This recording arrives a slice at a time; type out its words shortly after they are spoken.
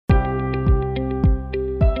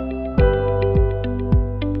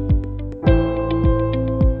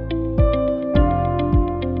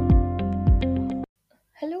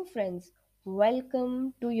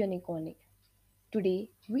Welcome to Uniconic. Today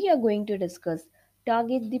we are going to discuss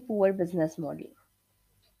Target the Poor business model.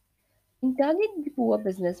 In Target the Poor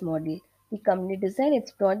business model, the company designs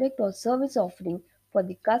its product or service offering for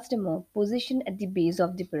the customer positioned at the base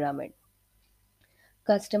of the pyramid.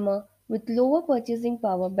 Customer with lower purchasing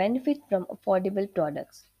power benefit from affordable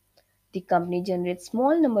products. The company generates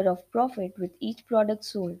small number of profit with each product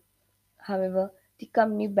sold. However, the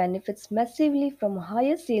company benefits massively from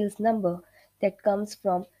higher sales number that comes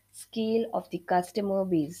from scale of the customer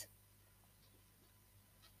base.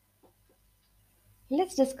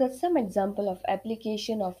 Let's discuss some example of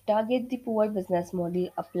application of target the poor business model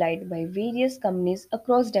applied by various companies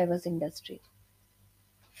across diverse industry.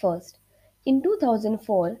 First, in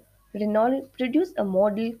 2004, Renault produced a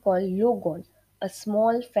model called Logan, a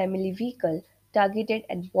small family vehicle targeted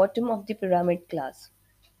at bottom of the pyramid class.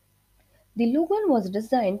 The Logan was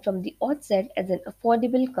designed from the outset as an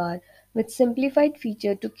affordable car with simplified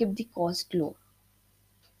features to keep the cost low.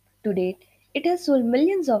 To date, it has sold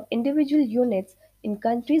millions of individual units in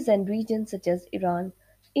countries and regions such as Iran,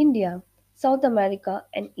 India, South America,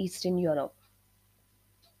 and Eastern Europe.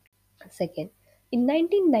 Second, in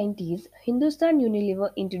 1990s, Hindustan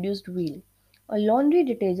Unilever introduced Wheel, a laundry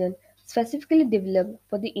detergent specifically developed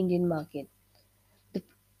for the Indian market.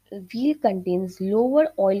 The wheel contains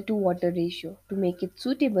lower oil to water ratio to make it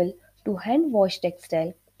suitable to hand wash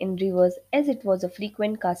textile in rivers as it was a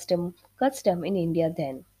frequent custom in India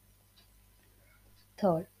then.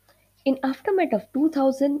 Third, in aftermath of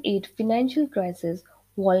 2008 financial crisis,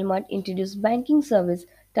 Walmart introduced banking service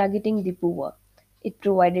targeting the poor. It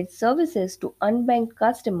provided services to unbanked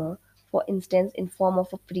customers, for instance in form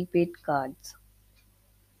of a prepaid cards.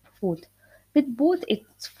 Fourth, with both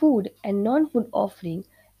its food and non-food offering,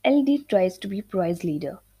 LD tries to be price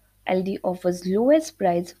leader. LD offers lowest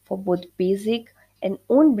price for both basic and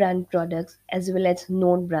own brand products as well as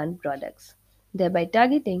known brand products, thereby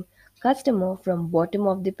targeting customer from bottom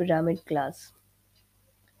of the pyramid class.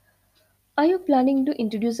 Are you planning to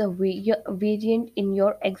introduce a variant in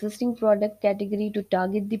your existing product category to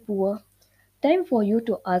target the poor? Time for you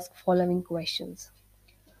to ask following questions.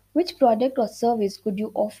 Which product or service could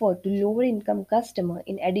you offer to lower income customer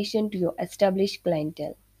in addition to your established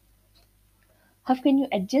clientele? How can you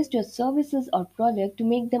adjust your services or product to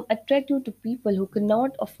make them attractive to people who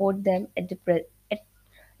cannot afford them at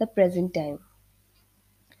the present time?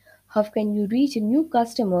 How can you reach new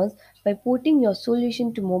customers by porting your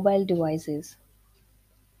solution to mobile devices?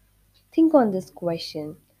 Think on this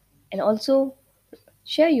question and also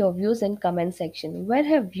share your views in comment section. Where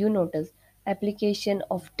have you noticed application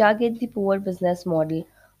of target the poor business model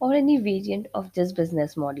or any variant of this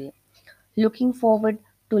business model? Looking forward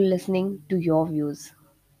to listening to your views.